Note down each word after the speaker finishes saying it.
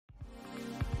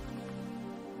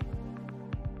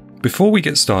Before we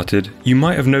get started, you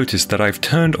might have noticed that I've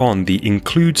turned on the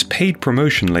Includes Paid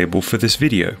Promotion label for this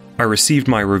video. I received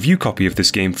my review copy of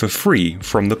this game for free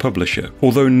from the publisher.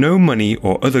 Although no money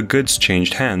or other goods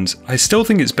changed hands, I still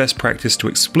think it's best practice to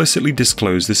explicitly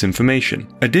disclose this information.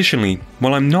 Additionally,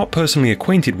 while I'm not personally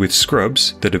acquainted with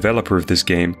Scrubs, the developer of this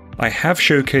game, I have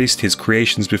showcased his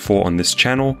creations before on this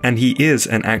channel, and he is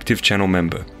an active channel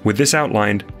member. With this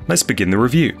outlined, let's begin the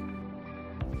review.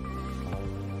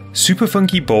 Super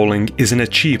Funky Bowling is an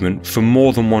achievement for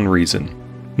more than one reason.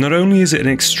 Not only is it an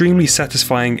extremely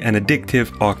satisfying and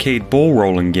addictive arcade ball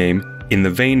rolling game in the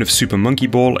vein of Super Monkey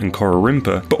Ball and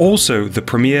Korurimpa, but also the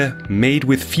premier Made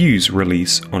with FUZE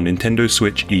release on Nintendo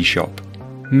Switch eShop.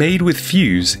 Made with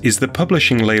FUZE is the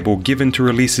publishing label given to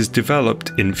releases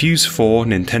developed in FUZE 4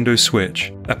 Nintendo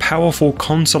Switch, a powerful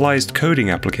consoleized coding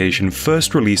application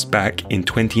first released back in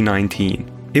 2019.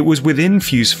 It was within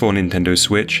FUZE 4 Nintendo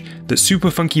Switch that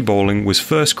Super Funky Bowling was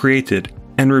first created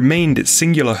and remained its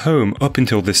singular home up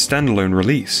until this standalone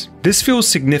release. This feels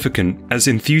significant as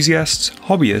enthusiasts,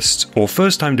 hobbyists, or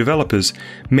first-time developers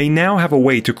may now have a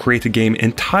way to create a game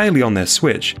entirely on their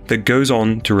Switch that goes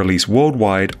on to release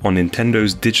worldwide on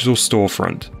Nintendo's digital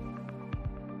storefront.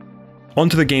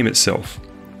 Onto the game itself.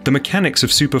 The mechanics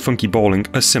of Super Funky Bowling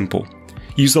are simple.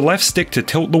 Use the left stick to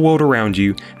tilt the world around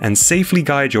you and safely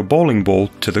guide your bowling ball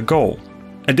to the goal.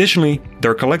 Additionally,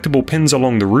 there are collectible pins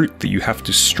along the route that you have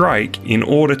to strike in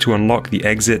order to unlock the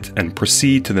exit and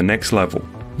proceed to the next level.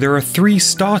 There are 3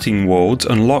 starting worlds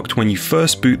unlocked when you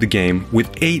first boot the game,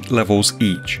 with 8 levels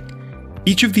each.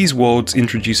 Each of these worlds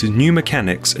introduces new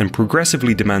mechanics and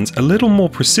progressively demands a little more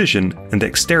precision and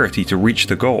dexterity to reach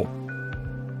the goal.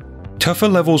 Tougher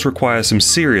levels require some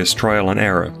serious trial and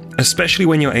error, especially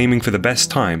when you're aiming for the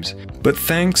best times, but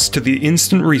thanks to the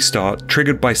instant restart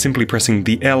triggered by simply pressing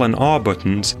the L and R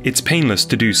buttons, it's painless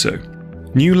to do so.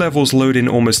 New levels load in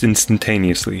almost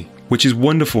instantaneously, which is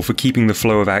wonderful for keeping the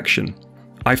flow of action.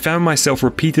 I found myself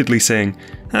repeatedly saying,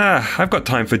 I've got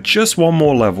time for just one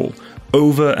more level,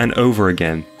 over and over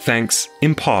again, thanks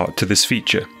in part to this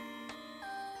feature.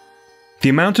 The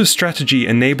amount of strategy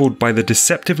enabled by the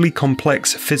deceptively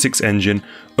complex physics engine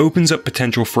opens up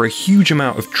potential for a huge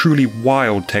amount of truly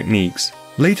wild techniques.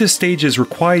 Later stages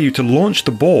require you to launch the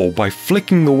ball by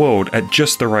flicking the world at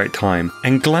just the right time,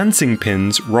 and glancing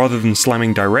pins rather than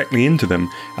slamming directly into them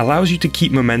allows you to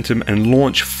keep momentum and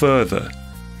launch further,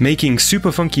 making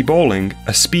Super Funky Bowling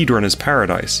a speedrunner's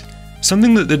paradise.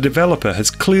 Something that the developer has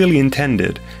clearly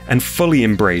intended and fully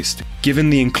embraced,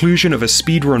 given the inclusion of a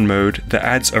speedrun mode that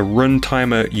adds a run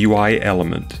timer UI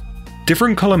element.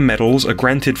 Different color medals are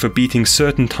granted for beating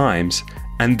certain times,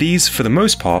 and these for the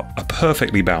most part are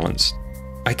perfectly balanced.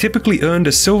 I typically earned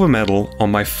a silver medal on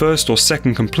my first or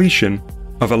second completion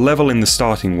of a level in the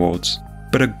starting worlds,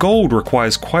 but a gold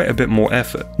requires quite a bit more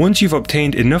effort. Once you've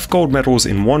obtained enough gold medals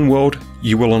in one world,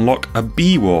 you will unlock a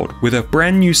B world with a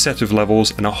brand new set of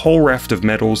levels and a whole raft of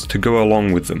medals to go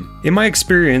along with them. In my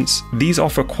experience, these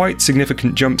offer quite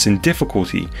significant jumps in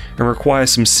difficulty and require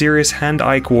some serious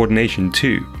hand-eye coordination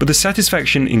too, but the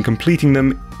satisfaction in completing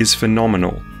them is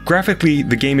phenomenal. Graphically,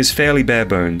 the game is fairly bare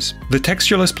bones. The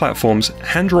textureless platforms,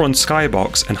 hand-drawn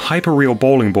skybox, and hyper-real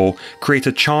bowling ball create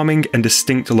a charming and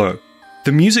distinct look.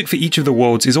 The music for each of the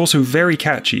worlds is also very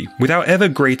catchy, without ever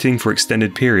grating for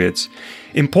extended periods.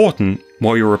 Important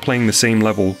while you're replaying the same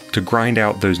level to grind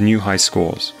out those new high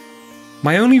scores.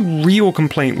 My only real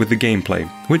complaint with the gameplay,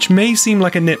 which may seem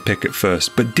like a nitpick at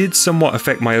first but did somewhat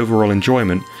affect my overall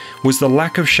enjoyment, was the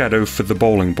lack of shadow for the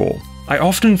bowling ball. I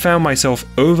often found myself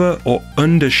over or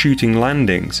undershooting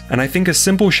landings, and I think a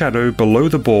simple shadow below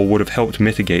the ball would have helped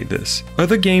mitigate this.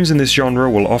 Other games in this genre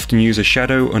will often use a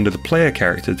shadow under the player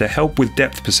character to help with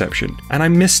depth perception, and I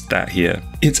missed that here.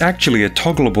 It's actually a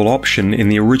toggleable option in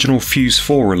the original FUZE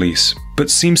 4 release, but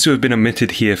seems to have been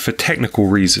omitted here for technical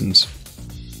reasons.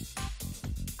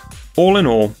 All in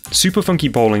all, Super Funky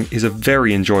Bowling is a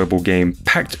very enjoyable game,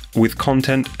 packed with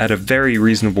content at a very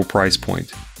reasonable price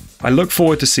point. I look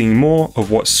forward to seeing more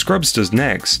of what Scrubs does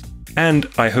next, and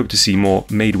I hope to see more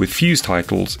Made with FUZE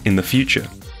titles in the future.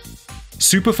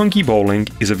 Super Funky Bowling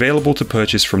is available to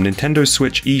purchase from Nintendo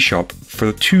Switch eShop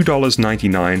for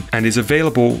 $2.99 and is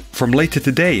available from later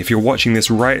today if you're watching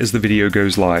this right as the video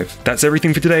goes live. That's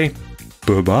everything for today.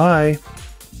 Bye-bye!